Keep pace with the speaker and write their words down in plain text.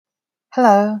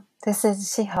Hello, this is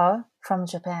Shiho from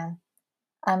Japan.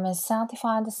 I'm a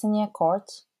certified senior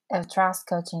coach of trust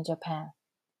coaching Japan.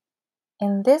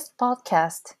 In this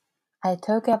podcast, I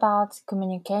talk about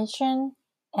communication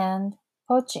and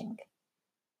coaching.